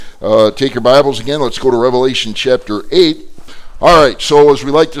take your Bibles again. Let's go to Revelation chapter 8. All right, so as we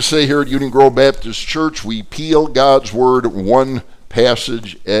like to say here at Union Grove Baptist Church, we peel God's Word one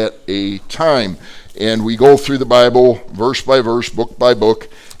passage at a time. And we go through the Bible verse by verse, book by book,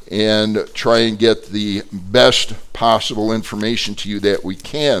 and try and get the best possible information to you that we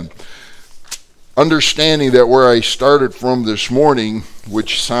can. Understanding that where I started from this morning,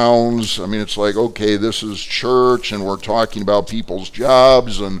 which sounds, it's like, okay, this is church, and we're talking about people's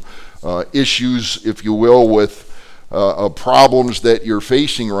jobs and issues, if you will, with problems that you're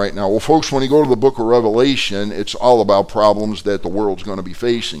facing right now. Well, folks, when you go to the book of Revelation, it's all about problems that the world's going to be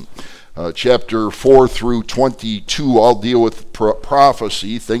facing. Chapter 4 through 22 all deal with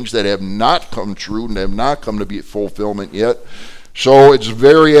prophecy, things that have not come true and have not come to be fulfillment yet. So it's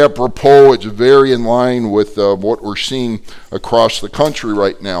very apropos, it's very in line with what we're seeing across the country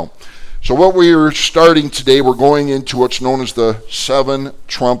right now. So what we are starting today, we're going into what's known as the 7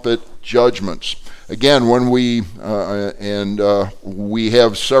 trumpet judgments. Again, when we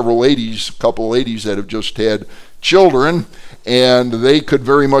have several ladies, a couple ladies that have just had children, and they could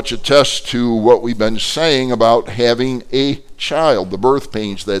very much attest to what we've been saying about having a child, the birth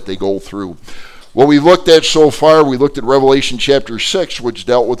pains that they go through. What we've looked at so far, we looked at Revelation chapter 6, which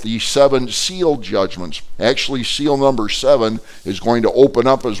dealt with the 7 seal judgments. Actually, seal number 7 is going to open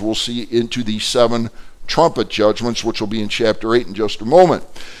up, as we'll see, into the 7 trumpet judgments, which will be in chapter 8 in just a moment.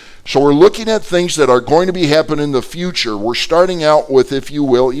 So we're looking at things that are going to be happening in the future. We're starting out with, if you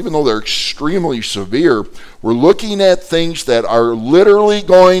will, even though they're extremely severe, we're looking at things that are literally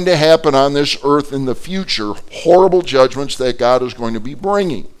going to happen on this earth in the future, horrible judgments that God is going to be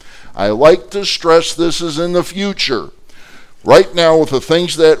bringing. I like to stress this is in the future. Right now, with the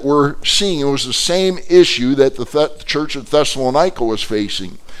things that we're seeing, it was the same issue that the church at Thessalonica was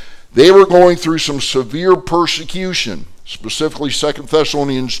facing. They were going through some severe persecution. Specifically, 2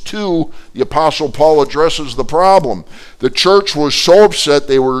 Thessalonians 2, the Apostle Paul addresses the problem. The church was so upset,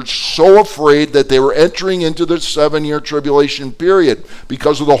 they were so afraid that they were entering into the 7-year tribulation period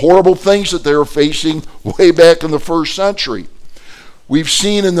because of the horrible things that they were facing way back in the first century. We've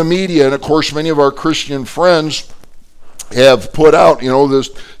seen in the media, and of course many of our Christian friends have put out, this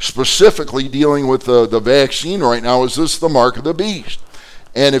specifically dealing with the vaccine right now, is this the mark of the beast?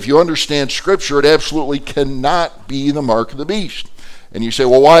 And if you understand Scripture, it absolutely cannot be the mark of the beast. And you say,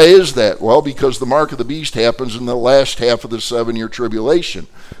 well, why is that? Well, because the mark of the beast happens in the last half of the 7-year tribulation.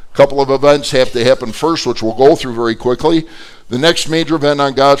 A couple of events have to happen first, which we'll go through very quickly. The next major event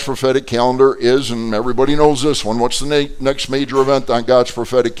on God's prophetic calendar is, and everybody knows this one, what's the next major event on God's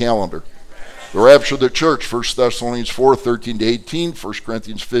prophetic calendar? The rapture of the church, 1 Thessalonians 4, 13 to 18, 1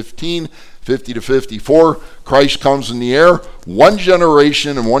 Corinthians 15, 50 to 54. Christ comes in the air. One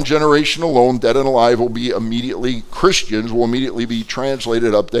generation and one generation alone, dead and alive, Christians will immediately be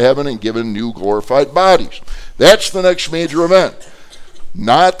translated up to heaven and given new glorified bodies. That's the next major event.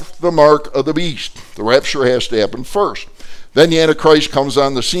 Not the mark of the beast. The rapture has to happen first. Then the Antichrist comes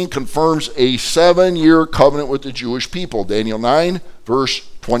on the scene, confirms a 7-year covenant with the Jewish people. Daniel 9, verse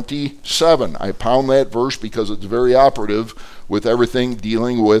 27. I pound that verse because it's very operative with everything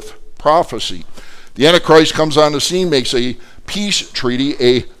dealing with prophecy. The Antichrist comes on the scene, makes a peace treaty,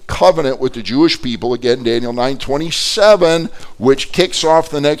 a covenant with the Jewish people. Again, Daniel 9:27, which kicks off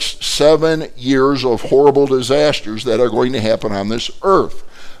the next 7 years of horrible disasters that are going to happen on this earth.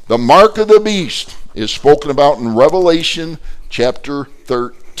 The mark of the beast is spoken about in Revelation chapter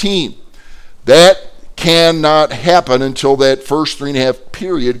 13. That cannot happen until that first 3.5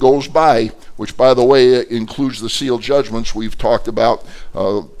 period goes by, which, by the way, includes the seal judgments we've talked about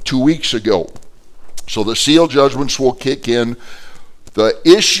 2 weeks ago. So the seal judgments will kick in. The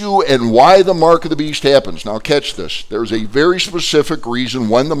issue and why the mark of the beast happens. Now catch this. There's a very specific reason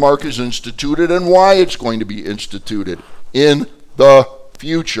when the mark is instituted and why it's going to be instituted in the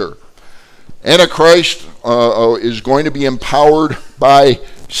future. Antichrist is going to be empowered by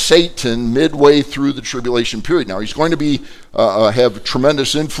Satan midway through the tribulation period. Now he's going to be have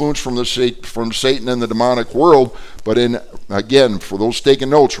tremendous influence from Satan and the demonic world. But again, for those taking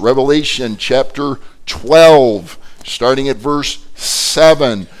notes, Revelation chapter 12, starting at verse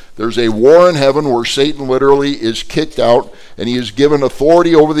 7. There's a war in heaven where Satan literally is kicked out, and he is given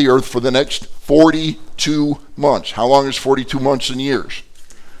authority over the earth for the next 42 months. How long is 42 months in years?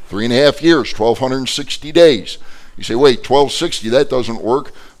 3.5 years, 1,260 days. You say, wait, 1260, that doesn't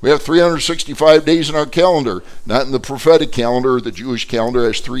work. We have 365 days in our calendar. Not in the prophetic calendar. The Jewish calendar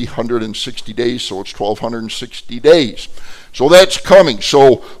has 360 days, so it's 1,260 days. So that's coming.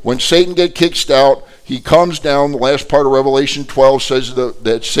 So when Satan gets kicked out, he comes down. The last part of Revelation 12 says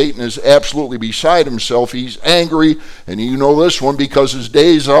that Satan is absolutely beside himself. He's angry, and you know this one because his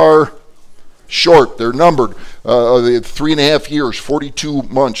days are short. They're numbered. 3.5 years, 42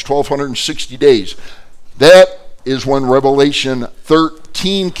 months, 1,260 days. That is when Revelation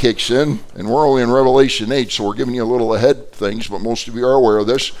 13 kicks in, and we're only in Revelation 8, so we're giving you a little ahead things, but most of you are aware of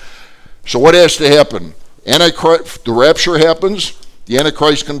this. So what has to happen? The rapture happens. The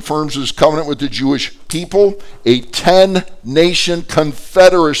Antichrist confirms his covenant with the Jewish people. A 10-nation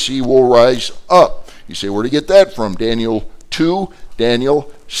confederacy will rise up. You say, where to get that from? Daniel 2,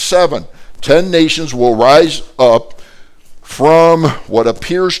 Daniel 7. 10 nations will rise up from what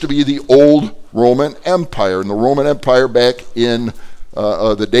appears to be the old Roman Empire. And the Roman Empire back in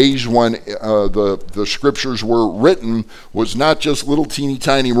the days when the scriptures were written was not just little teeny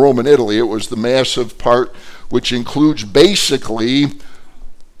tiny Roman Italy. It was the massive part which includes basically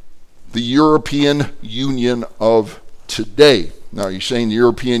the European Union of today. Now, you're saying the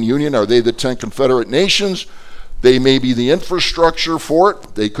European Union, are they the 10 confederate nations? They may be the infrastructure for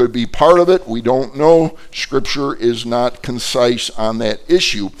it. They could be part of it. We don't know. Scripture is not concise on that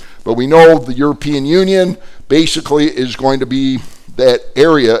issue. But we know the European Union basically is going to be that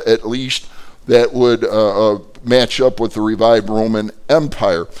area, at least, that would match up with the revived Roman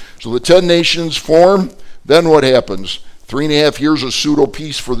Empire. So the 10 nations form. Then what happens? 3.5 years of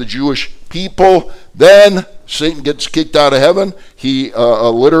pseudo-peace for the Jewish people. Then Satan gets kicked out of heaven. He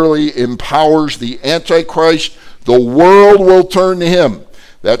literally empowers the Antichrist. The world will turn to him.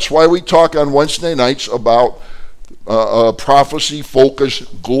 That's why we talk on Wednesday nights about a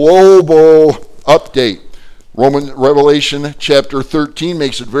prophecy-focused global update. Revelation chapter 13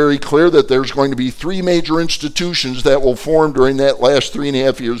 makes it very clear that there's going to be 3 major institutions that will form during that last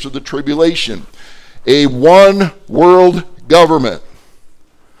 3.5 years of the tribulation. A one world government.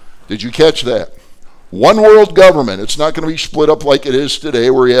 Did you catch that? One world government. It's not going to be split up like it is today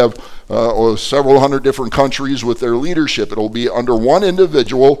where you have several hundred different countries with their leadership. It'll be under one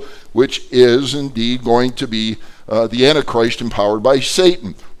individual, which is indeed going to be the Antichrist empowered by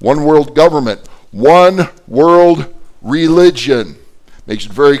Satan. One world government. One world religion. Makes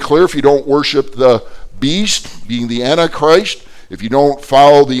it very clear if you don't worship the beast, being the Antichrist, if you don't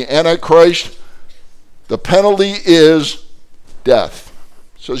follow the Antichrist, the penalty is death.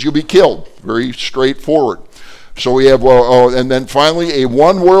 It says you'll be killed. Very straightforward. So we have, and then finally a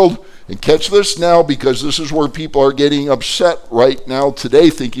one world, and catch this now because this is where people are getting upset right now today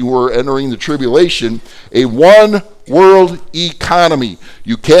thinking we're entering the tribulation, a one world economy.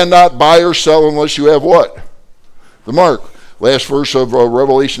 You cannot buy or sell unless you have what? The mark. Last verse of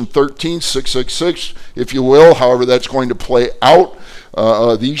Revelation 13, 666, if you will, however that's going to play out.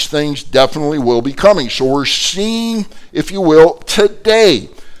 These things definitely will be coming. So we're seeing, if you will, today,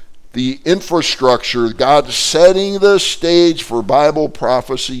 the infrastructure, God setting the stage for Bible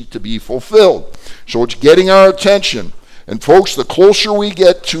prophecy to be fulfilled. So it's getting our attention. And folks, the closer we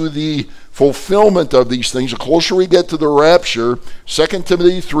get to the fulfillment of these things, the closer we get to the rapture, 2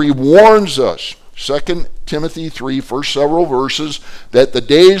 Timothy 3 warns us, 2 Timothy 3, first several verses, that the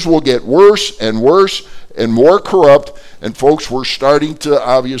days will get worse and worse and more corrupt. And folks, we're starting to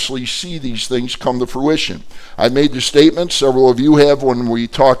obviously see these things come to fruition. I made the statement, several of you have when we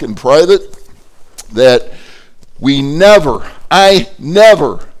talk in private, that I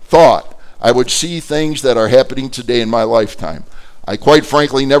never thought I would see things that are happening today in my lifetime. I quite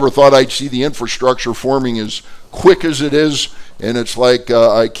frankly never thought I'd see the infrastructure forming as quick as it is, and it's like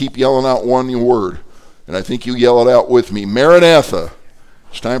I keep yelling out one word, and I think you yell it out with me, Maranatha.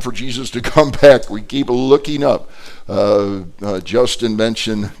 It's time for Jesus to come back. We keep looking up. Justin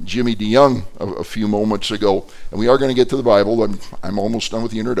mentioned Jimmy DeYoung a few moments ago, and we are going to get to the Bible. I'm almost done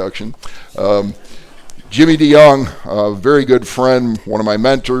with the introduction. Jimmy DeYoung, a very good friend, one of my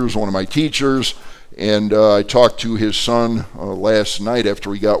mentors, one of my teachers, and I talked to his son last night after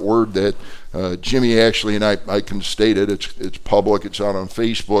we got word that Jimmy actually, and I can state it, it's public, it's out on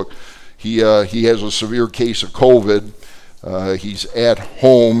Facebook, he has a severe case of COVID. He's at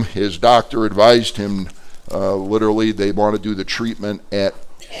home. His doctor advised him, literally, they want to do the treatment at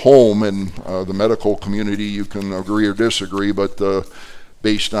home. And the medical community, you can agree or disagree, but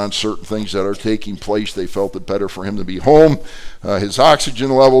based on certain things that are taking place, they felt it better for him to be home. His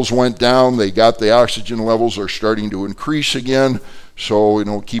oxygen levels went down. They got the oxygen levels are starting to increase again.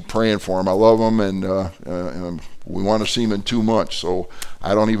 So, keep praying for him. I love him, and we want to see him in 2 months. So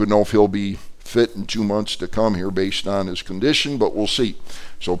I don't even know if he'll be fit in 2 months to come here based on his condition, but we'll see.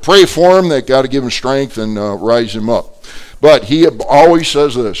 So pray for him, that God to give him strength and rise him up. But he always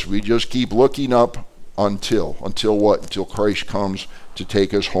says this, we just keep looking up until what? Until Christ comes to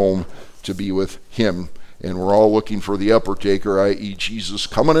take us home to be with him. And we're all looking for the upper-taker, i.e. Jesus,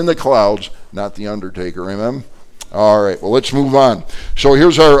 coming in the clouds, not the undertaker. Amen? All right, well, let's move on. So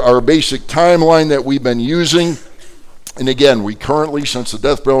here's our basic timeline that we've been using. And again, we currently, since the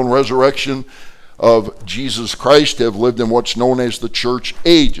death, burial, and resurrection of Jesus Christ, have lived in what's known as the church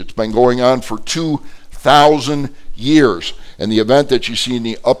age. It's been going on for 2,000 years. And the event that you see in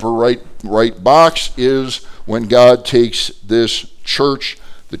the upper right box is when God takes this church,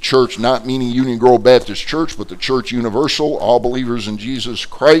 the church, not meaning Union Grove Baptist Church, but the church universal, all believers in Jesus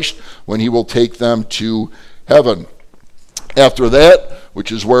Christ, when he will take them to heaven. After that,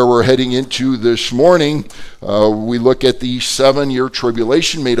 which is where we're heading into this morning, we look at the 7-year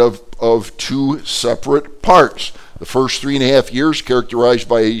tribulation made of two separate parts. The first 3.5 years characterized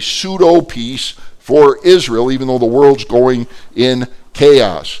by a pseudo-peace for Israel, even though the world's going in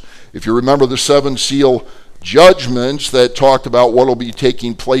chaos. If you remember the 7 seal judgments that talked about what will be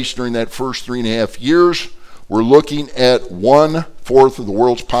taking place during that first 3.5 years, we're looking at 1/4 of the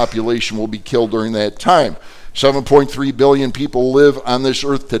world's population will be killed during that time. 7.3 billion people live on this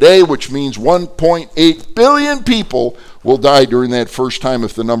earth today, which means 1.8 billion people will die during that first time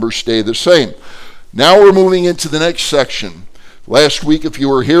if the numbers stay the same. Now we're moving into the next section. Last week, if you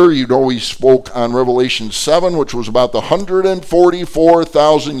were here, you know we spoke on Revelation 7, which was about the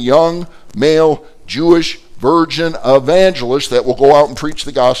 144,000 young male Jewish virgin evangelists that will go out and preach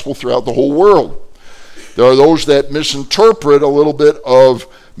the gospel throughout the whole world. There are those that misinterpret a little bit of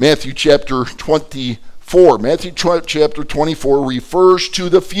Matthew chapter 24. Matthew chapter 24 refers to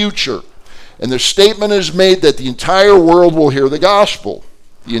the future. And the statement is made that the entire world will hear the gospel.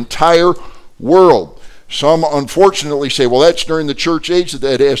 The entire world. Some unfortunately say, well, that's during the church age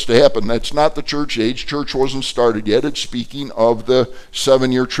that has to happen. That's not the church age. Church wasn't started yet. It's speaking of the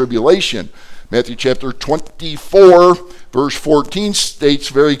 7-year tribulation. Matthew chapter 24, verse 14 states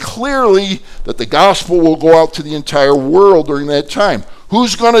very clearly that the gospel will go out to the entire world during that time.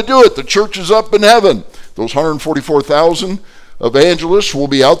 Who's going to do it? The church is up in heaven. Those 144,000 evangelists will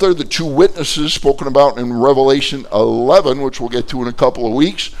be out there. The 2 witnesses spoken about in Revelation 11, which we'll get to in a couple of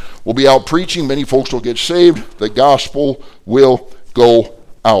weeks, will be out preaching. Many folks will get saved. The gospel will go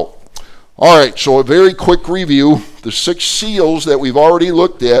out. All right, so a very quick review. The 6 seals that we've already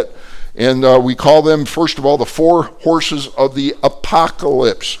looked at, and we call them, first of all, the 4 horses of the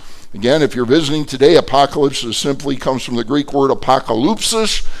apocalypse. Again, if you're visiting today, apocalypse simply comes from the Greek word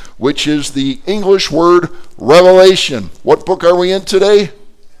apokalypsis, which is the English word revelation. What book are we in today?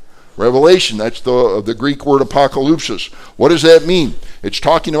 Revelation. That's the Greek word apokalypsis. What does that mean? It's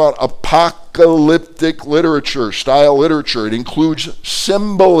talking about apocalyptic literature, style literature. It includes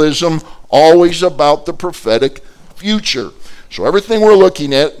symbolism, always about the prophetic future. So everything we're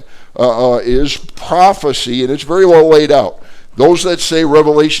looking at is prophecy, and it's very well laid out. Those that say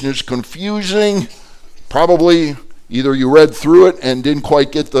Revelation is confusing, probably either you read through it and didn't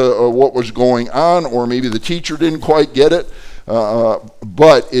quite get what was going on, or maybe the teacher didn't quite get it.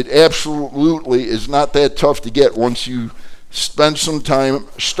 But it absolutely is not that tough to get. Once you spend some time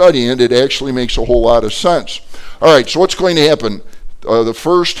studying it, it actually makes a whole lot of sense. All right, so what's going to happen? The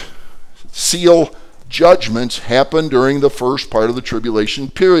first seal judgments happen during the first part of the tribulation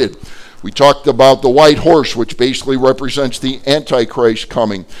period. We talked about the white horse, which basically represents the Antichrist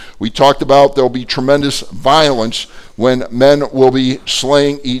coming. We talked about there'll be tremendous violence when men will be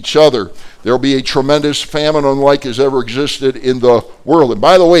slaying each other. There'll be a tremendous famine unlike has ever existed in the world. And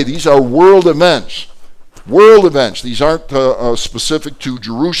by the way, these are world events. World events. These aren't specific to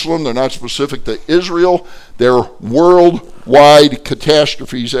Jerusalem. They're not specific to Israel. They're worldwide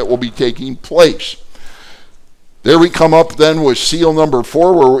catastrophes that will be taking place. There we come up then with seal number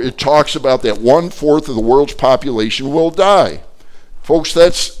 4, where it talks about that 1/4 of the world's population will die. Folks,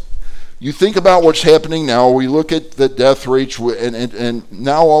 you think about what's happening now. We look at the death rates, and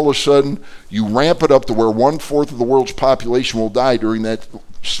now all of a sudden you ramp it up to where 1/4 of the world's population will die during that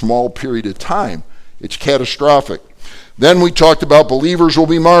small period of time. It's catastrophic. Then we talked about believers will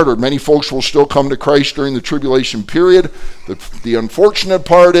be martyred. Many folks will still come to Christ during the tribulation period. The unfortunate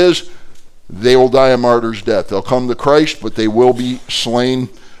part is they will die a martyr's death. They'll come to Christ, but they will be slain.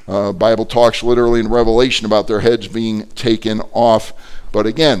 Bible talks literally in Revelation about their heads being taken off. But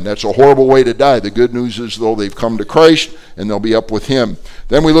again, that's a horrible way to die. The good news is, though, they've come to Christ and they'll be up with him.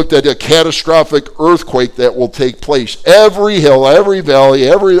 Then we looked at a catastrophic earthquake that will take place. Every hill, every valley,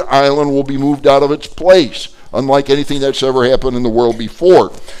 every island will be moved out of its place, unlike anything that's ever happened in the world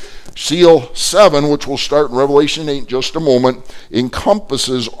before. Seal 7, which will start in Revelation 8 in just a moment,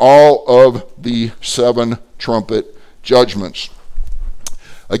 encompasses all of the 7 trumpet judgments.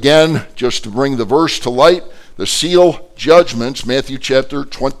 Again, just to bring the verse to light, the seal judgments, Matthew chapter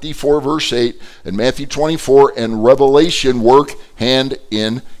 24, verse 8, and Matthew 24, and Revelation work hand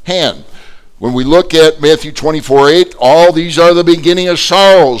in hand. When we look at Matthew 24, 8, all these are the beginning of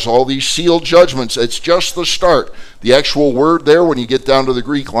sorrows, all these sealed judgments. It's just the start. The actual word there, when you get down to the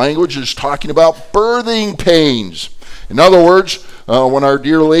Greek language, is talking about birthing pains. In other words, when our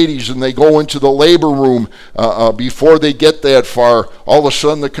dear ladies and they go into the labor room, before they get that far, all of a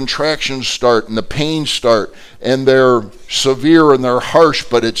sudden the contractions start and the pains start, and they're severe and they're harsh,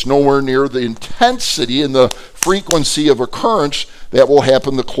 but it's nowhere near the intensity and the frequency of occurrence that will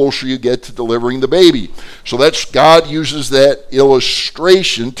happen the closer you get to delivering the baby. So God uses that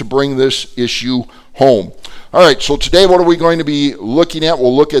illustration to bring this issue home. All right, so today what are we going to be looking at?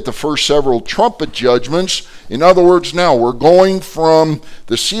 We'll look at the first several trumpet judgments. In other words, now we're going from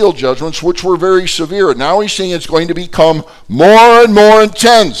the seal judgments, which were very severe. Now he's saying it's going to become more and more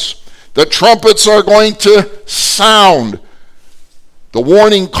intense. The trumpets are going to sound. The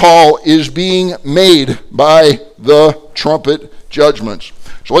warning call is being made by the trumpet judgments.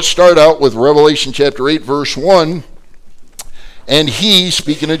 So let's start out with Revelation chapter 8, verse 1. And he,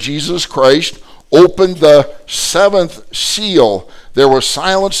 speaking of Jesus Christ, opened the seventh seal. There was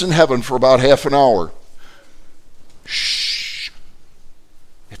silence in heaven for about half an hour. Shh.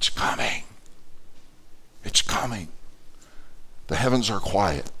 It's coming. It's coming. The heavens are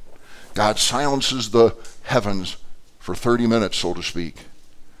quiet. God silences the heavens for 30 minutes, so to speak.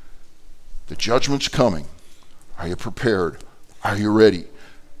 The judgment's coming. Are you prepared? Are you ready?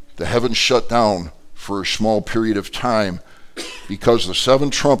 The heavens shut down for a small period of time because the seven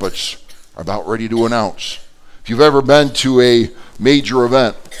trumpets are about ready to announce. If you've ever been to a major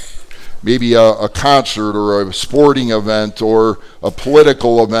event, maybe a concert or a sporting event or a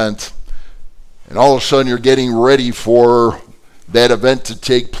political event, and all of a sudden you're getting ready for that event to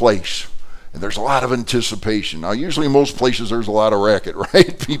take place, and there's a lot of anticipation. Now, usually in most places there's a lot of racket,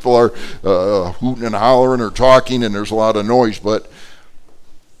 right? People are hooting and hollering or talking, and there's a lot of noise, but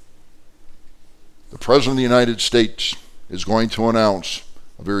the President of the United States is going to announce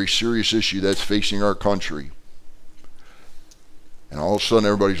a very serious issue that's facing our country. And all of a sudden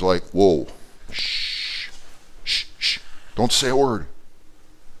everybody's like, whoa, shh, shh, shh, don't say a word.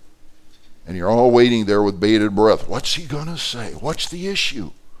 And you're all waiting there with bated breath. What's he going to say? What's the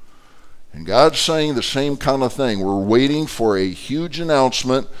issue? And God's saying the same kind of thing. We're waiting for a huge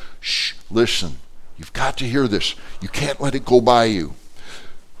announcement. Shh, listen, you've got to hear this. You can't let it go by you.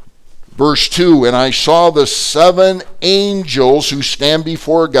 Verse 2, and I saw the seven angels who stand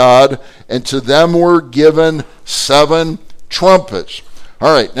before God, and to them were given seven trumpets.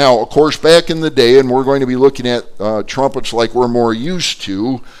 All right, now, of course, back in the day, and we're going to be looking at trumpets like we're more used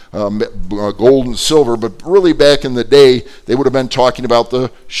to, gold and silver, but really back in the day, they would have been talking about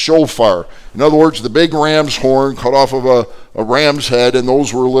the shofar. In other words, the big ram's horn cut off of a ram's head, and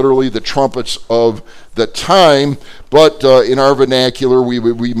those were literally the trumpets of the time. But in our vernacular, we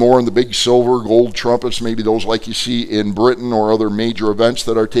would be more in the big silver, gold trumpets, maybe those like you see in Britain or other major events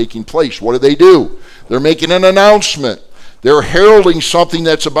that are taking place. What do? They're making an announcement. They're heralding something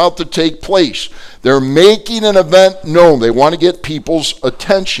that's about to take place. They're making an event known. They want to get people's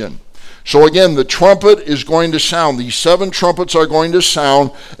attention. So again, the trumpet is going to sound. These seven trumpets are going to sound,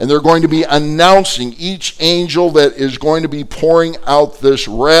 and they're going to be announcing each angel that is going to be pouring out this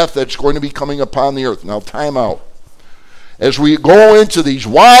wrath that's going to be coming upon the earth. Now, time out. As we go into these,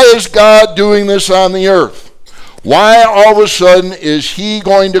 why is God doing this on the earth? Why all of a sudden is he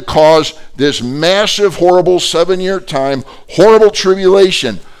going to cause this massive, horrible 7-year time, horrible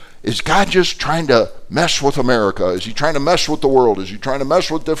tribulation? Is God just trying to mess with America? Is he trying to mess with the world? Is he trying to mess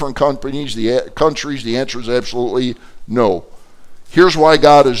with different countries? The answer is absolutely no. Here's why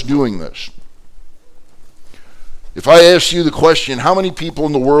God is doing this. If I ask you the question, how many people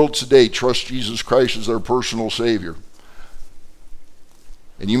in the world today trust Jesus Christ as their personal Savior?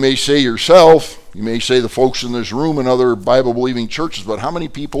 And you may say yourself, you may say the folks in this room and other Bible-believing churches, but how many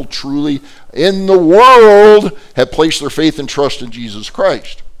people truly in the world have placed their faith and trust in Jesus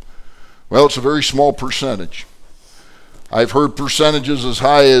Christ? Well, it's a very small percentage. I've heard percentages as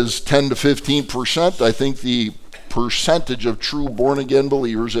high as 10 to 15%. I think the percentage of true born-again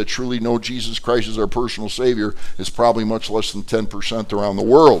believers that truly know Jesus Christ as our personal Savior is probably much less than 10% around the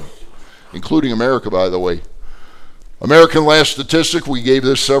world, including America, by the way. American last statistic, we gave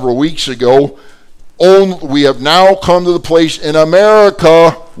this several weeks ago, we have now come to the place in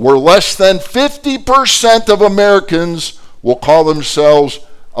America where less than 50% of Americans will call themselves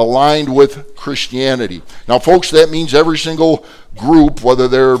aligned with Christianity. Now, folks, that means every single group, whether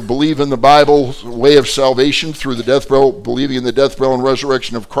they're believing the Bible's way of salvation through the death, burial, believing in the death, burial, and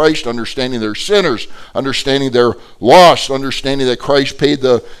resurrection of Christ, understanding they're sinners, understanding they're lost, understanding that Christ paid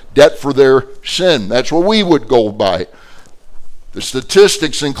the debt for their sin. That's what we would go by. The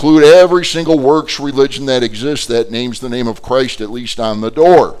statistics include every single works religion that exists that names the name of Christ at least on the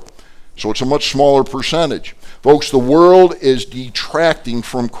door. So it's a much smaller percentage. Folks, the world is detracting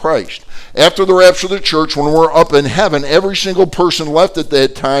from Christ. After the rapture of the church, when we're up in heaven, every single person left at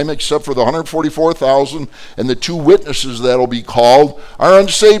that time, except for the 144,000 and the 2 witnesses that'll be called, are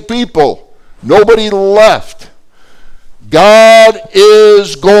unsaved people. Nobody left. God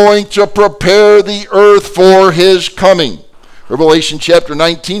is going to prepare the earth for his coming. Revelation chapter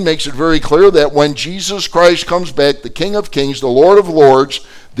 19 makes it very clear that when Jesus Christ comes back, the King of Kings, the Lord of Lords,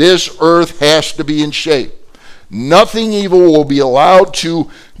 this earth has to be in shape. Nothing evil will be allowed to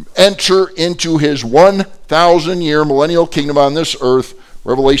enter into his 1,000-year millennial kingdom on this earth,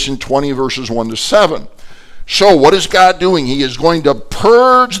 Revelation 20, verses 1 to 7. So what is God doing? He is going to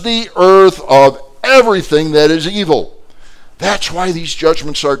purge the earth of everything that is evil. That's why these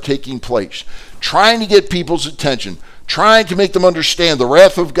judgments are taking place. Trying to get people's attention. Trying to make them understand the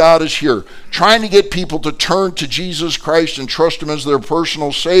wrath of God is here. Trying to get people to turn to Jesus Christ and trust him as their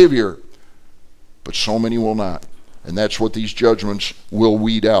personal Savior. But so many will not. And that's what these judgments will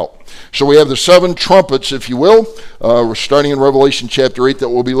weed out. So we have the 7 trumpets, if you will. We're starting in Revelation chapter 8 that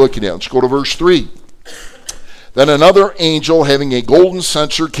we'll be looking at. Let's go to verse 3. Then another angel, having a golden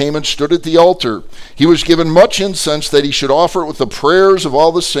censer, came and stood at the altar. He was given much incense that he should offer it with the prayers of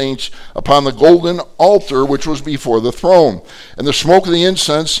all the saints upon the golden altar which was before the throne. And the smoke of the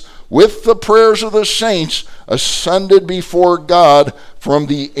incense with the prayers of the saints ascended before God from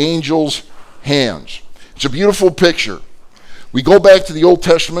the angel's hands. It's a beautiful picture. We go back to the Old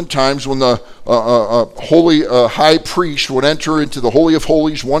Testament times when the holy high priest would enter into the Holy of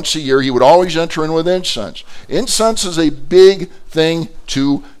Holies once a year. He would always enter in with incense. Incense is a big thing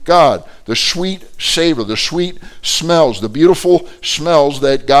to God. The sweet savor, the sweet smells, the beautiful smells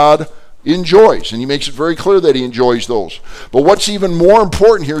that God enjoys. And he makes it very clear that he enjoys those. But what's even more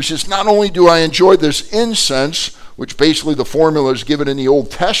important here is just not only do I enjoy this incense, which basically the formula is given in the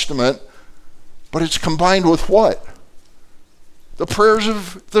Old Testament, but it's combined with what? The prayers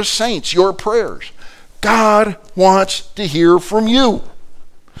of the saints, your prayers. God wants to hear from you.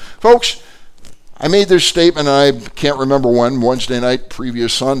 Folks, I made this statement, and I can't remember when, Wednesday night,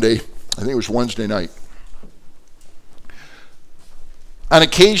 previous Sunday. I think it was Wednesday night. On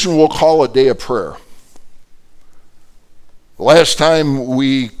occasion, we'll call a day of prayer. The last time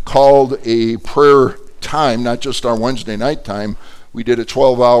we called a prayer time, not just our Wednesday night time, we did a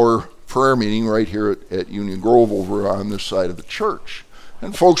 12-hour prayer meeting right here at Union Grove over on this side of the church.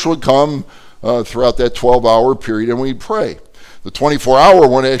 And folks would come throughout that 12-hour period and we'd pray. The 24-hour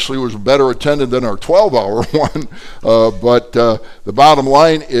one actually was better attended than our 12-hour one. But the bottom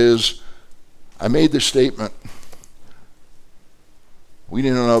line is, I made this statement. We need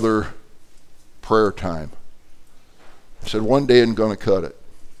another prayer time. I said one day isn't going to cut it.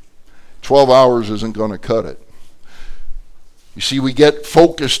 12 hours isn't going to cut it. You see, we get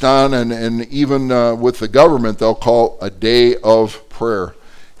focused on, and even with the government, they'll call a day of prayer.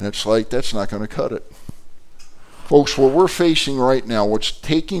 And it's like, that's not going to cut it. Folks, what we're facing right now, what's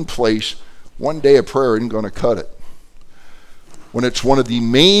taking place, one day of prayer isn't going to cut it. When it's one of the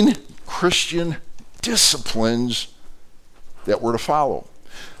main Christian disciplines that we're to follow.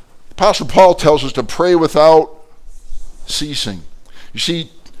 Apostle Paul tells us to pray without ceasing. You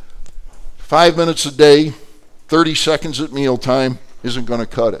see, 5 minutes a day, 30 seconds at mealtime isn't going to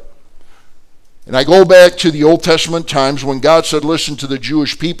cut it. And I go back to the Old Testament times when God said, listen to the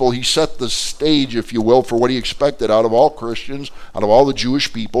Jewish people. He set the stage, if you will, for what he expected out of all Christians, out of all the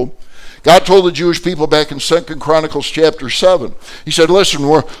Jewish people. God told the Jewish people back in 2 Chronicles chapter 7. He said, listen,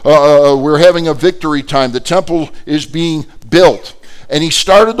 we're having a victory time. The temple is being built. And he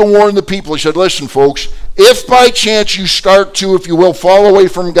started to warn the people. He said, listen, folks, if by chance you start to, if you will, fall away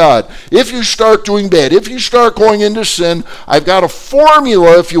from God, if you start doing bad, if you start going into sin, I've got a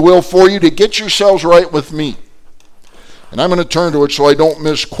formula, if you will, for you to get yourselves right with me. And I'm going to turn to it so I don't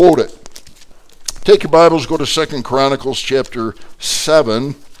misquote it. Take your Bibles, go to 2 Chronicles chapter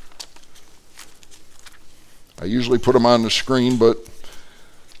 7. I usually put them on the screen, but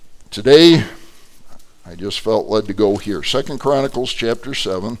today I just felt led to go here. 2 Chronicles chapter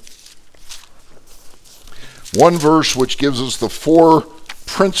 7. One verse which gives us the 4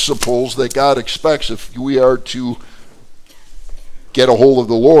 principles that God expects if we are to get a hold of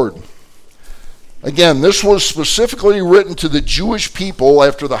the Lord. Again, this was specifically written to the Jewish people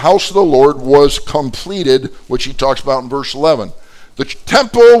after the house of the Lord was completed, which he talks about in verse 11. the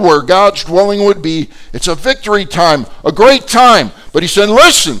temple where God's dwelling would be. It's a victory time, a great time. But he said,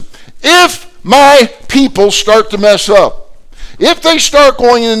 listen, if my people start to mess up, if they start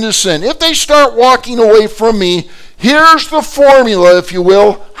going into sin, if they start walking away from me, here's the formula, if you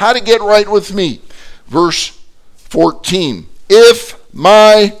will, how to get right with me. Verse 14, if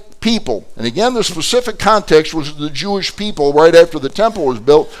my people, and again the specific context was the Jewish people right after the temple was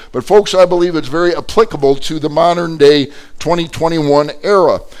built, but folks, I believe it's very applicable to the modern day 2021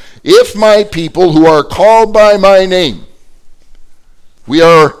 era. If my people who are called by my name, we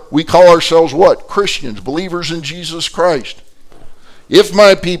call ourselves what? Christians, believers in Jesus Christ. If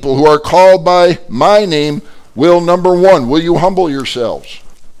my people who are called by my name will, number one, will you humble yourselves?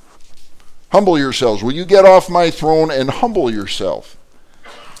 Humble yourselves. Will you get off my throne and humble yourself?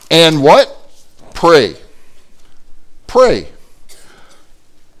 And what? Pray. Pray.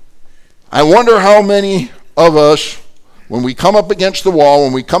 I wonder how many of us, when we come up against the wall,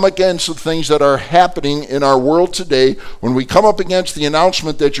 when we come against the things that are happening in our world today, when we come up against the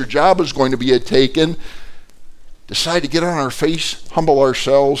announcement that your job is going to be taken, decide to get on our face, humble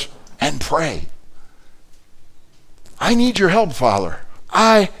ourselves, and pray. I need your help, Father.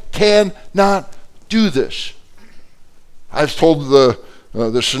 I cannot do this. I've told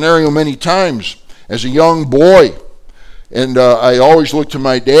the scenario many times as a young boy, and I always looked to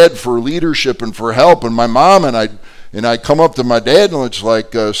my dad for leadership and for help, and my mom, and I come up to my dad, and it's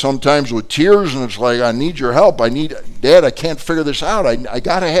like sometimes with tears, and it's like, I need your help. Dad, I can't figure this out. I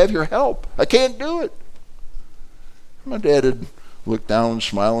got to have your help. I can't do it. My dad would look down and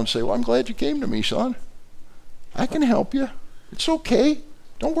smile and say, well, I'm glad you came to me, son. I can help you. It's okay.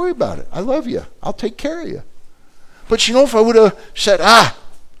 Don't worry about it. I love you. I'll take care of you. But you know, if I would have said,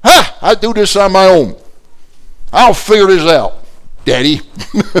 I'll do this on my own. I'll figure this out, Daddy.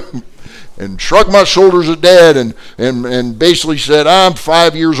 And shrugged my shoulders at Dad and basically said, I'm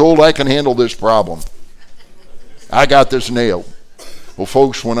 5 years old. I can handle this problem. I got this nailed. Well,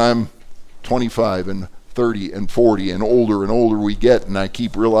 folks, when I'm 25 and 30 and 40 and older we get, and I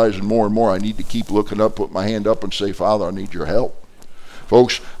keep realizing more and more I need to keep looking up, put my hand up and say, Father, I need your help.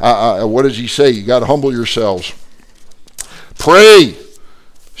 Folks, what does he say? You got to humble yourselves. Pray.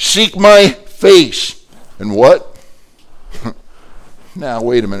 Seek my face. And what? Now,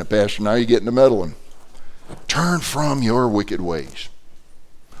 wait a minute, Pastor. Now you're getting to meddling. Turn from your wicked ways.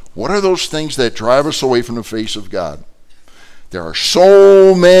 What are those things that drive us away from the face of God? There are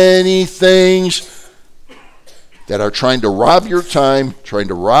so many things that are trying to rob your time, trying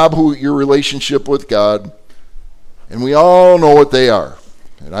to rob your relationship with God, and we all know what they are.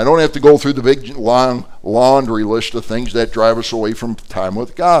 And I don't have to go through the big long laundry list of things that drive us away from time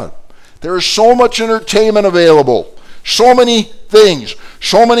with God. There is so much entertainment available, so many things,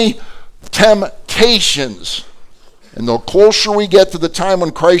 so many temptations. And the closer we get to the time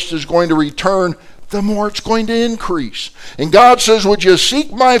when Christ is going to return, the more it's going to increase. And God says, would you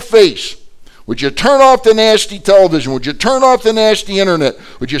seek my face? Would you turn off the nasty television? Would you turn off the nasty internet?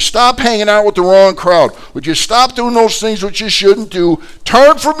 Would you stop hanging out with the wrong crowd? Would you stop doing those things which you shouldn't do?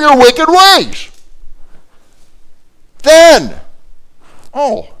 Turn from your wicked ways. Then,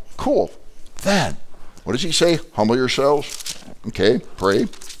 oh, cool. Then, what does he say? Humble yourselves. Okay, pray.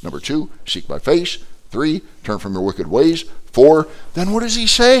 Number 2, seek my face. 3, turn from your wicked ways. 4, then what does he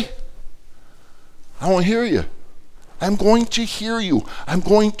say? I won't hear you. I'm going to hear you. I'm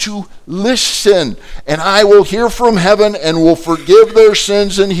going to listen, and I will hear from heaven and will forgive their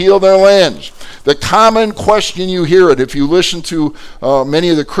sins and heal their lands. The common question you hear it, if you listen to many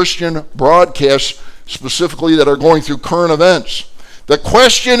of the Christian broadcasts, specifically that are going through current events, the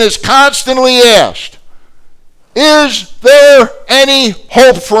question is constantly asked, is there any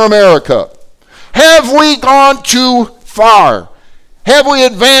hope for America? Have we gone too far? Have we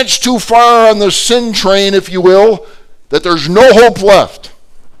advanced too far on the sin train, if you will, that there's no hope left?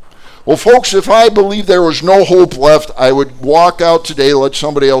 Well, folks, if I believe there was no hope left, I would walk out today, let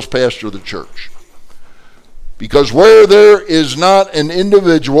somebody else pastor the church. Because where there is not an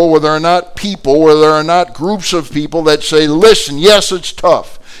individual, where there are not people, where there are not groups of people that say, listen, yes, it's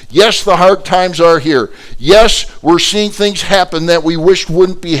tough. Yes, the hard times are here. Yes, we're seeing things happen that we wished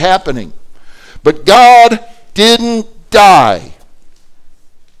wouldn't be happening. But God didn't die.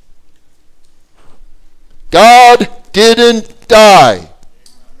 God didn't die.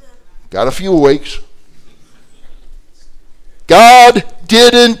 Got a few awakes. God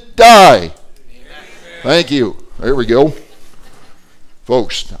didn't die. Thank you. There we go.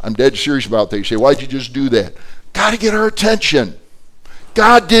 Folks, I'm dead serious about that. You say, why'd you just do that? Got to get our attention.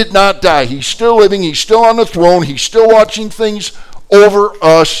 God did not die. He's still living. He's still on the throne. He's still watching things over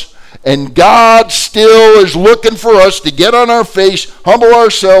us. And God still is looking for us to get on our face, humble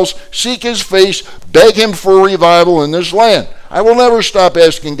ourselves, seek his face, beg him for revival in this land. I will never stop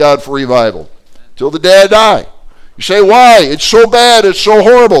asking God for revival till the day I die. You say, why? It's so bad, it's so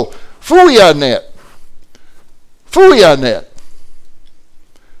horrible. Phooey on that. Phooey on that.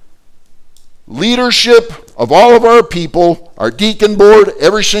 Leadership of all of our people, our deacon board,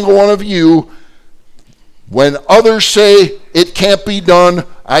 every single one of you, when others say it can't be done,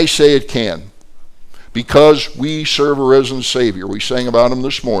 I say it can. Because we serve a risen Savior. We sang about him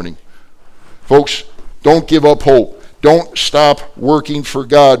this morning. Folks, don't give up hope. Don't stop working for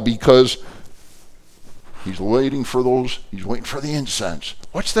God, because he's waiting for the incense.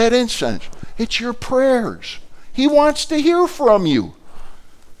 What's that incense? It's your prayers. He wants to hear from you.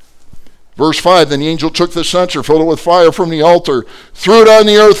 Verse 5, then the angel took the censer, filled it with fire from the altar, threw it on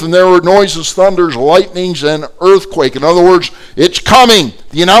the earth, and there were noises, thunders, lightnings, and earthquake. In other words, it's coming.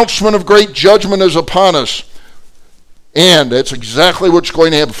 The announcement of great judgment is upon us. And that's exactly what's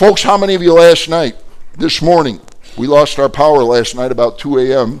going to happen. Folks, how many of you this morning, we lost our power last night about 2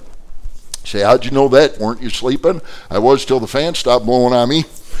 a.m. Say, how'd you know that? Weren't you sleeping? I was till the fan stopped blowing on me.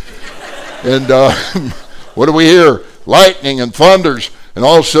 And what do we hear? Lightning and thunders. And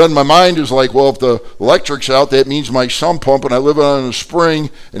all of a sudden my mind is like, well, if the electric's out, that means my sump pump, and I live on a spring,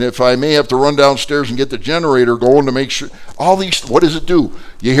 and if I may have to run downstairs and get the generator going to make sure, all these, what does it do?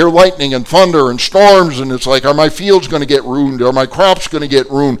 You hear lightning and thunder and storms, and it's like, are my fields going to get ruined? Are my crops going to get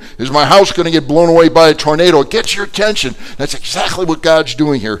ruined? Is my house going to get blown away by a tornado? It gets your attention. That's exactly what God's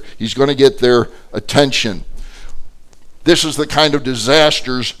doing here. He's going to get their attention. This is the kind of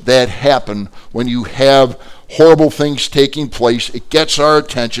disasters that happen when you have horrible things taking place. It gets our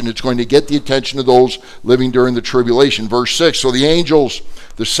attention. It's going to get the attention of those living during the tribulation. Verse 6, so the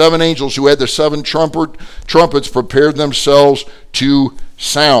 7 angels who had the 7 trumpets prepared themselves to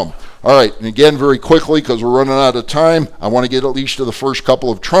sound. All right, and again, very quickly, because we're running out of time, I want to get at least to the first couple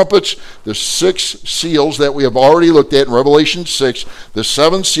of trumpets. The 6 seals that we have already looked at in Revelation 6, the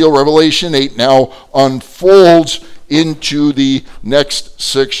 7th seal, Revelation 8, now unfolds into the next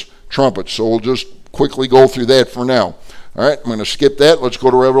 6 trumpets. So we'll just quickly go through that for now. All right, I'm going to skip that. Let's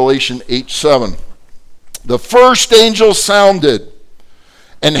go to Revelation 8:7. The first angel sounded,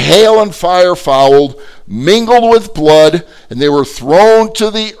 and hail and fire followed, mingled with blood, and they were thrown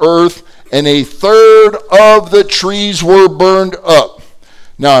to the earth, and 1/3 of the trees were burned up.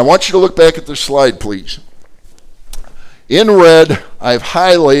 Now, I want you to look back at this slide, please. In red, I've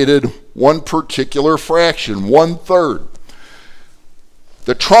highlighted one particular fraction, 1/3.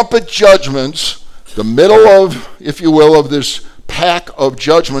 The trumpet judgments, the middle of, if you will, of this pack of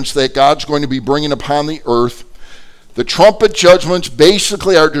judgments that God's going to be bringing upon the earth, the trumpet judgments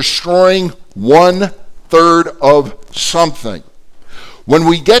basically are destroying 1/3 of something. When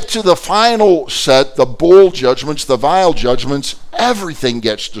we get to the final set, the bowl judgments, the vial judgments, everything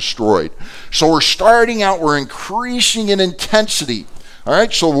gets destroyed. So we're starting out, we're increasing in intensity. All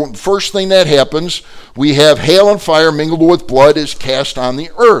right, so first thing that happens, we have hail and fire mingled with blood is cast on the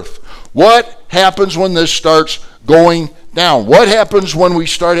earth. What happens when this starts going down? What happens when we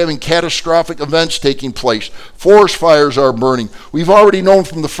start having catastrophic events taking place? Forest fires are burning. We've already known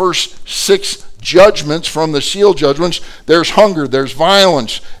from the first 6 judgments, from the seal judgments, there's hunger, there's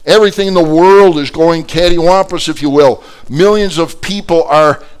violence. Everything in the world is going cattywampus, if you will. Millions of people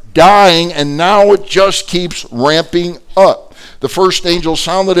are dying, and now it just keeps ramping up. The first angel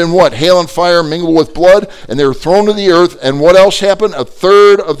sounded, and what? Hail and fire mingled with blood, and they were thrown to the earth. And what else happened?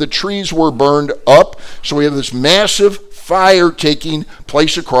 1/3 of the trees were burned up. So we have this massive fire taking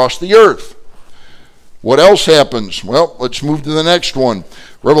place across the earth. What else happens? Well, let's move to the next one.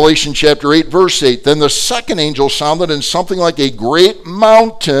 Revelation chapter 8, verse 8. Then the second angel sounded, and something like a great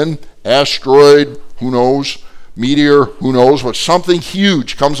mountain, asteroid, who knows, meteor, who knows, but something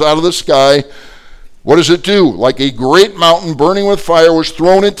huge comes out of the sky. What does it do? Like a great mountain burning with fire was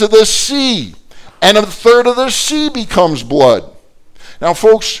thrown into the sea, and 1/3 of the sea becomes blood. Now,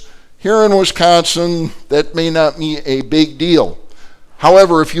 folks, here in Wisconsin, that may not be a big deal.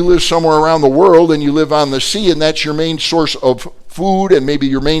 However, if you live somewhere around the world and you live on the sea, and that's your main source of food and maybe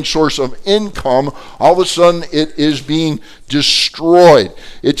your main source of income, all of a sudden it is being destroyed.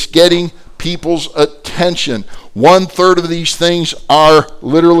 It's getting people's attention. 1/3 of these things are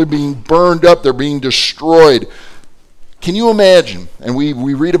literally being burned up. They're being destroyed. Can you imagine? And we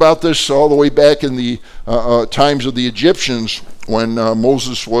read about this all the way back in the times of the Egyptians when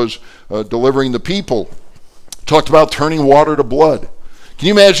Moses was delivering the people. Talked about turning water to blood. Can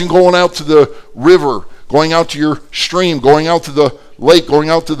you imagine going out to the river, going out to your stream, going out to the lake,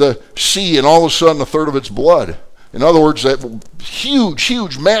 going out to the sea, and all of a sudden 1/3 of it's blood? In other words, that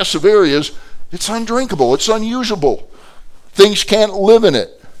huge, massive areas, it's undrinkable. It's unusable. Things can't live in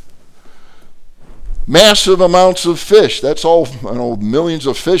it. Massive amounts of fish. That's all, millions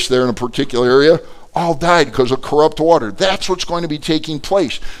of fish there in a particular area, all died because of corrupt water. That's what's going to be taking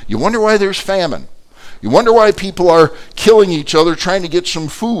place. You wonder why there's famine. You wonder why people are killing each other trying to get some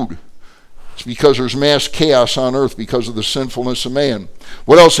food. It's because there's mass chaos on earth because of the sinfulness of man.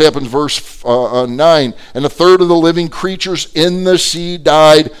 What else happens? Verse 9. And a third of the living creatures in the sea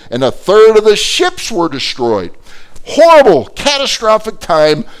died, and a third of the ships were destroyed. Horrible, catastrophic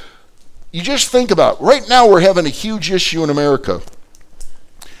time. You just think about it. Right now we're having a huge issue in America.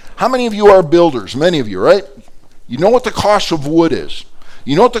 How many of you are builders? Many of you, right? You know what the cost of wood is.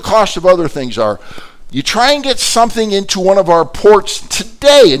 You know what the cost of other things are. You try and get something into one of our ports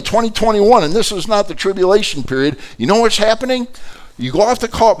today in 2021, and this is not the tribulation period. You know what's happening? You go off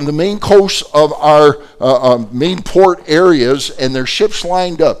the main coast of our main port areas, and there's ships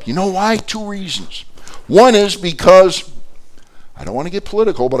lined up. You know why? 2 reasons. One is because, I don't want to get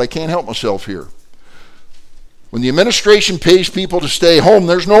political, but I can't help myself here. When the administration pays people to stay home,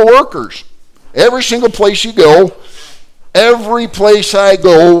 there's no workers. Every single place you go, every place I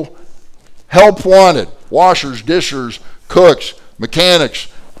go, help wanted. Washers, dishers, cooks, mechanics.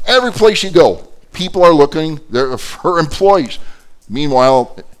 Every place you go, people are looking for employees.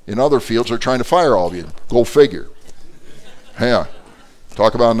 Meanwhile, in other fields, they're trying to fire all of you. Go figure. Yeah.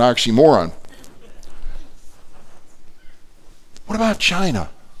 Talk about an oxymoron. What about China?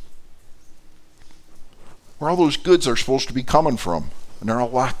 Where all those goods are supposed to be coming from. And they're all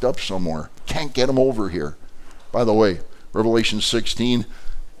locked up somewhere. Can't get them over here. By the way, Revelation 16,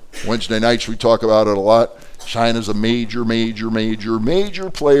 Wednesday nights we talk about it a lot. China's a major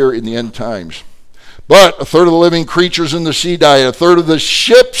player in the end times. But a third of the living creatures in the sea died. A third of the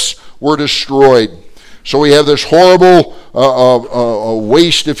ships were destroyed. So we have this horrible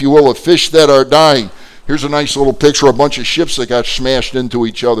waste, if you will, of fish that are dying. Here's a nice little picture of a bunch of ships that got smashed into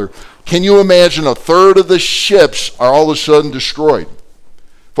each other. Can you imagine a third of the ships are all of a sudden destroyed?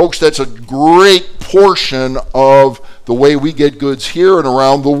 Folks, that's a great portion of the way we get goods here and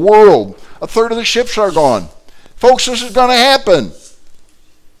around the world. A third of the ships are gone. Folks, this is going to happen.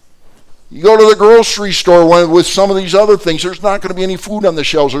 You go to the grocery store with some of these other things, there's not going to be any food on the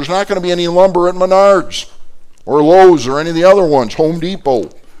shelves. There's not going to be any lumber at Menards or Lowe's or any of the other ones, Home Depot.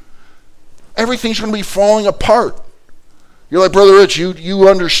 Everything's going to be falling apart. You're like, Brother Rich, you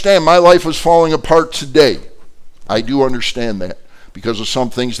understand my life is falling apart today. I do understand that because of some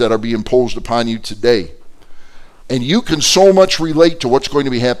things that are being imposed upon you today. And you can so much relate to what's going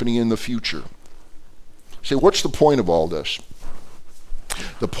to be happening in the future. Say, what's the point of all this?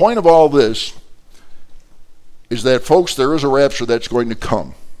 The point of all this is that, folks, there is a rapture that's going to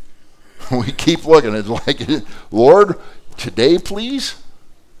come. We keep looking. It's like, Lord, today, please?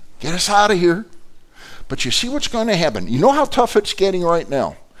 Get us out of here. But you see what's going to happen. You know how tough it's getting right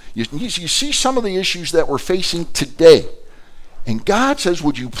now. You see some of the issues that we're facing today. And God says,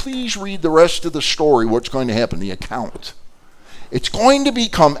 would you please read the rest of the story, what's going to happen, the account. It's going to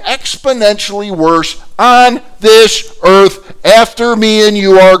become exponentially worse on this earth after me and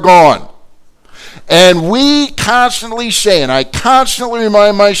you are gone. And we constantly say, and I constantly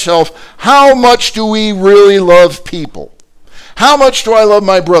remind myself, how much do we really love people? How much do I love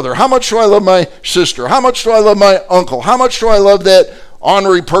my brother? How much do I love my sister? How much do I love my uncle? How much do I love that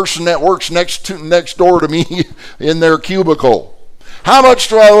ornery person that works next door to me in their cubicle? How much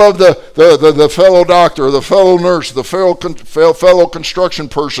do I love the fellow doctor, the fellow nurse, the fellow construction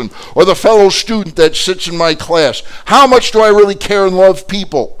person, or the fellow student that sits in my class? How much do I really care and love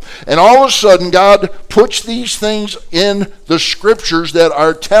people? And all of a sudden, God puts these things in the scriptures that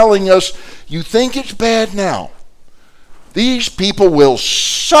are telling us, you think it's bad now. These people will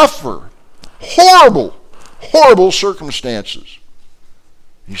suffer horrible, horrible circumstances.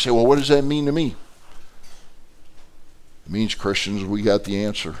 You say, well, what does that mean to me? It means, Christians, we got the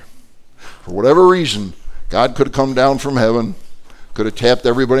answer. For whatever reason, God could have come down from heaven, could have tapped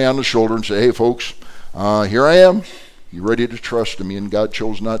everybody on the shoulder and said, hey, folks, here I am. You ready to trust in me? And God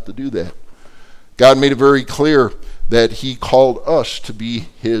chose not to do that. God made it very clear that he called us to be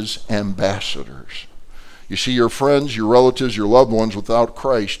his ambassadors. You see, your friends, your relatives, your loved ones without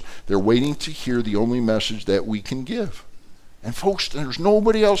Christ, they're waiting to hear the only message that we can give. And folks, there's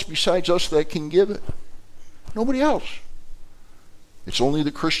nobody else besides us that can give it. Nobody else. It's only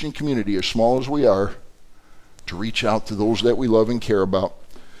the Christian community, as small as we are, to reach out to those that we love and care about.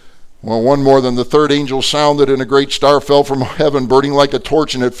 Well, one more, than the third angel sounded, and a great star fell from heaven, burning like a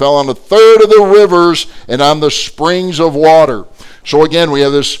torch, and it fell on a third of the rivers and on the springs of water. So again, we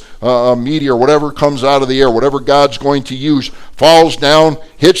have this meteor, whatever comes out of the air, whatever God's going to use, falls down,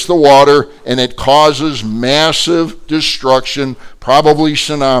 hits the water, and it causes massive destruction, probably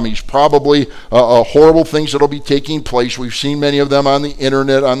tsunamis, probably horrible things that will be taking place. We've seen many of them on the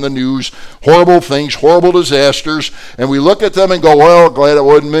internet, on the news, horrible things, horrible disasters, and we look at them and go, well, glad it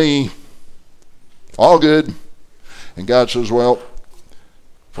wasn't me. All good. And God says, well,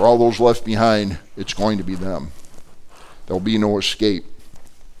 for all those left behind, it's going to be them. There'll be no escape.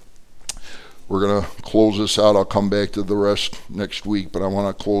 We're going to close this out. I'll come back to the rest next week, but I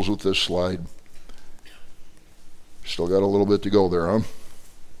want to close with this slide. Still got a little bit to go there, huh?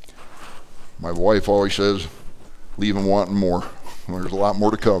 My wife always says, leaving wanting more. Well, there's a lot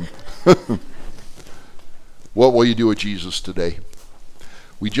more to come. What will you do with Jesus today?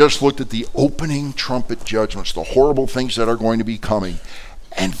 We just looked at the opening trumpet judgments, the horrible things that are going to be coming.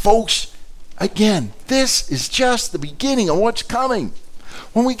 And folks, again, this is just the beginning of what's coming.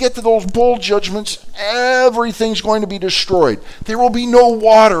 When we get to those bowl judgments, everything's going to be destroyed. There will be no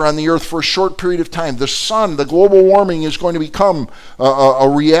water on the earth for a short period of time. The sun, the global warming is going to become a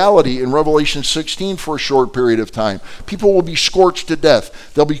reality in Revelation 16 for a short period of time. People will be scorched to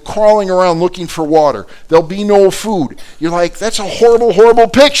death. They'll be crawling around looking for water. There'll be no food. You're like, that's a horrible, horrible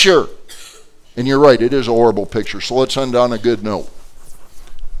picture. And you're right, it is a horrible picture. So let's end on a good note.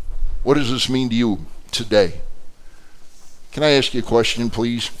 What does this mean to you today? Can I ask you a question,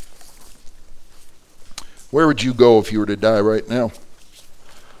 please? Where would you go if you were to die right now?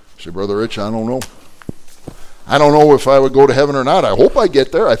 Say, Brother Rich, I don't know. I don't know if I would go to heaven or not. I hope I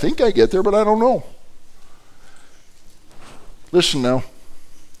get there. I think I get there, but I don't know. Listen now.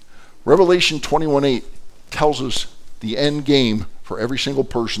 Revelation 21:8 tells us the end game for every single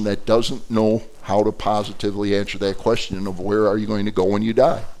person that doesn't know how to positively answer that question of where are you going to go when you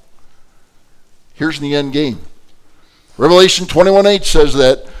die. Here's the end game. Revelation 21:8 says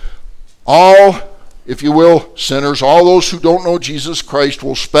that all, if you will, sinners, all those who don't know Jesus Christ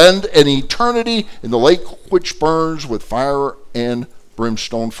will spend an eternity in the lake which burns with fire and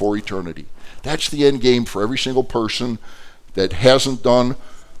brimstone for eternity. That's the end game for every single person that hasn't done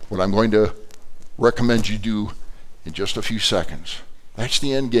what I'm going to recommend you do in just a few seconds. That's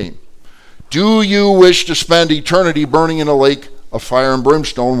the end game. Do you wish to spend eternity burning in a lake of fire and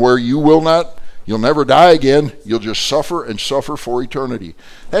brimstone where you'll never die again, you'll just suffer and suffer for eternity?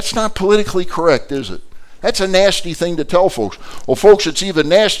 That's not politically correct, is it? That's a nasty thing to tell folks. Well, folks, it's even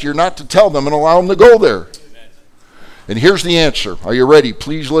nastier not to tell them and allow them to go there. And here's the answer. Are you ready?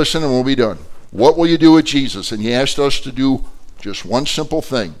 Please listen and we'll be done. What will you do with Jesus? And he asked us to do just one simple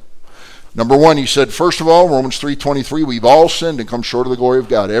thing. Number one, he said, first of all, Romans 3:23, we've all sinned and come short of the glory of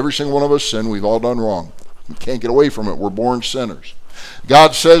God. Every single one of us sinned. We've all done wrong. We can't get away from it. We're born sinners.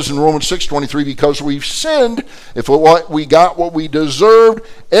 God says in Romans 6:23, because we've sinned, if we got what we deserved,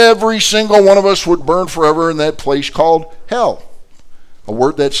 every single one of us would burn forever in that place called hell. A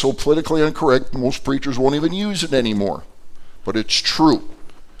word that's so politically incorrect, most preachers won't even use it anymore. But it's true.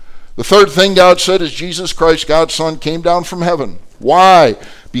 The third thing God said is Jesus Christ, God's Son, came down from heaven. Why?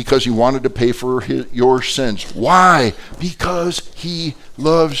 Because he wanted to pay for your sins. Why? Because he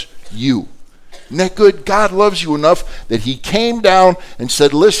loves you. Isn't that good? God loves you enough that he came down and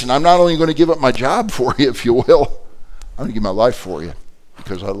said, listen, I'm not only going to give up my job for you, if you will, I'm going to give my life for you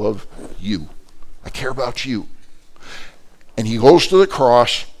because I love you. I care about you. And he goes to the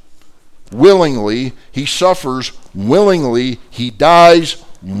cross willingly. He suffers willingly. He dies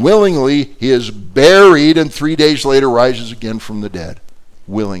willingly. He is buried and 3 days later rises again from the dead.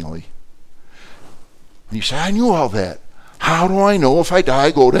 Willingly. And you say, I knew all that. How do I know if I die,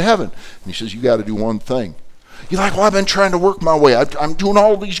 I go to heaven? And he says, you got to do one thing. You're like, well, I've been trying to work my way. I'm doing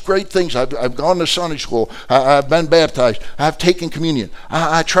all these great things. I've gone to Sunday school. I've been baptized. I've taken communion.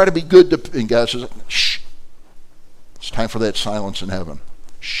 I try to be good. And God says, shh. It's time for that silence in heaven.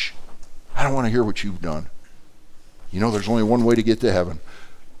 Shh. I don't want to hear what you've done. You know, there's only one way to get to heaven.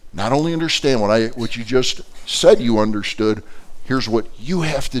 Not only understand what you just said you understood, here's what you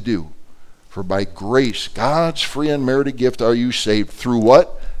have to do. For by grace, God's free and unmerited gift are you saved. Through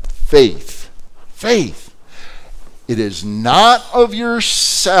what? Faith. Faith. It is not of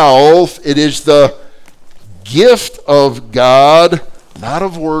yourself. It is the gift of God, not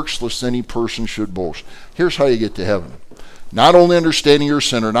of works, lest any person should boast. Here's how you get to heaven. Not only understanding your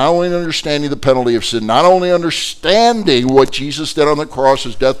sinner, not only understanding the penalty of sin, not only understanding what Jesus did on the cross,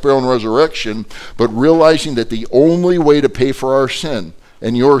 his death, burial, and resurrection, but realizing that the only way to pay for our sin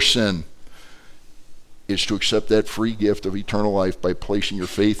and your sin is to accept that free gift of eternal life by placing your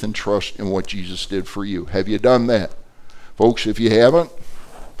faith and trust in what Jesus did for you. Have you done that? Folks, if you haven't,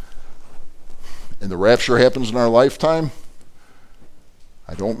 and the rapture happens in our lifetime,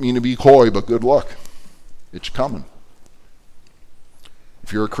 I don't mean to be coy, but good luck. It's coming.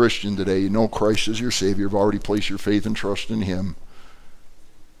 If you're a Christian today, you know Christ is your Savior, you've already placed your faith and trust in Him.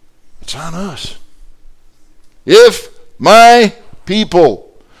 It's on us. If my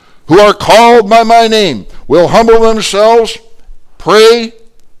people who are called by my name will humble themselves, pray,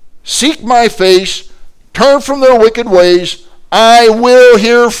 seek my face, turn from their wicked ways, I will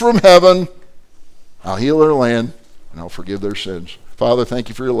hear from heaven. I'll heal their land, and I'll forgive their sins. Father, thank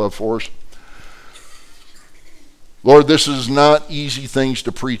you for your love for us. Lord, this is not easy things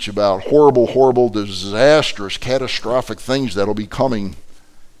to preach about. Horrible, horrible, disastrous, catastrophic things that'll be coming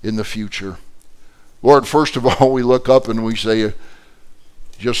in the future. Lord, first of all, we look up and we say,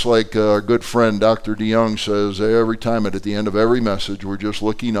 just like our good friend Dr. DeYoung says every time at the end of every message, we're just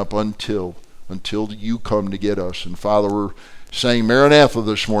looking up until you come to get us. And Father, we're saying, Maranatha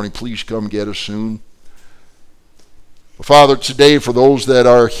this morning, please come get us soon. Father, today, for those that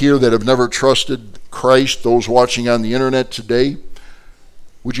are here that have never trusted Christ, those watching on the internet today,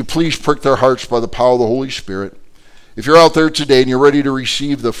 would you please prick their hearts by the power of the Holy Spirit? If you're out there today and you're ready to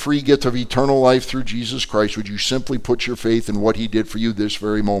receive the free gift of eternal life through Jesus Christ, would you simply put your faith in what He did for you this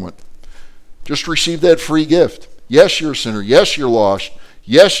very moment? Just receive that free gift. Yes, you're a sinner. Yes, you're lost.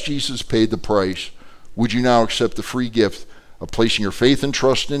 Yes, Jesus paid the price. Would you now accept the free gift of placing your faith and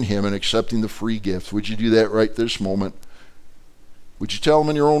trust in Him and accepting the free gift? Would you do that right this moment? Would you tell Him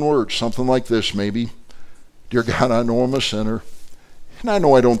in your own words, something like this maybe? Dear God, I know I'm a sinner, and I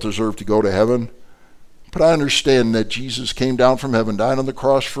know I don't deserve to go to heaven, but I understand that Jesus came down from heaven, died on the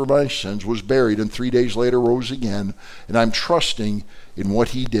cross for my sins, was buried, and 3 days later rose again, and I'm trusting in what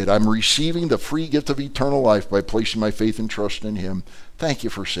He did. I'm receiving the free gift of eternal life by placing my faith and trust in Him. Thank you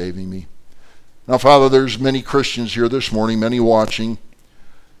for saving me. Now, Father, there's many Christians here this morning, many watching.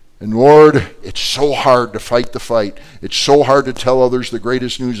 And Lord, it's so hard to fight the fight. It's so hard to tell others the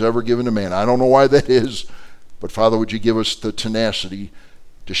greatest news ever given to man. I don't know why that is, but Father, would you give us the tenacity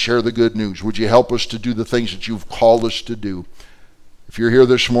to share the good news? Would you help us to do the things that you've called us to do? If you're here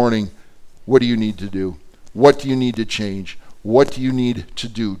this morning, what do you need to do? What do you need to change? What do you need to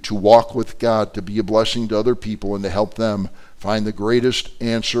do to walk with God, to be a blessing to other people, and to help them find the greatest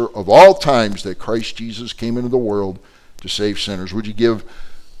answer of all times, that Christ Jesus came into the world to save sinners? Would you give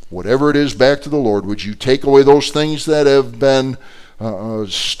whatever it is back to the Lord? Would you take away those things that have been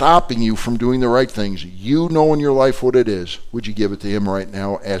stopping you from doing the right things? You know in your life what it is. Would you give it to Him right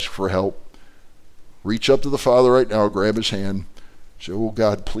now? Ask for help. Reach up to the Father right now, grab His hand. Say, oh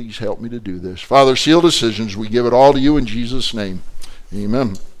God, please help me to do this. Father, seal decisions. We give it all to you in Jesus' name.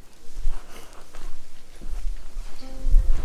 Amen.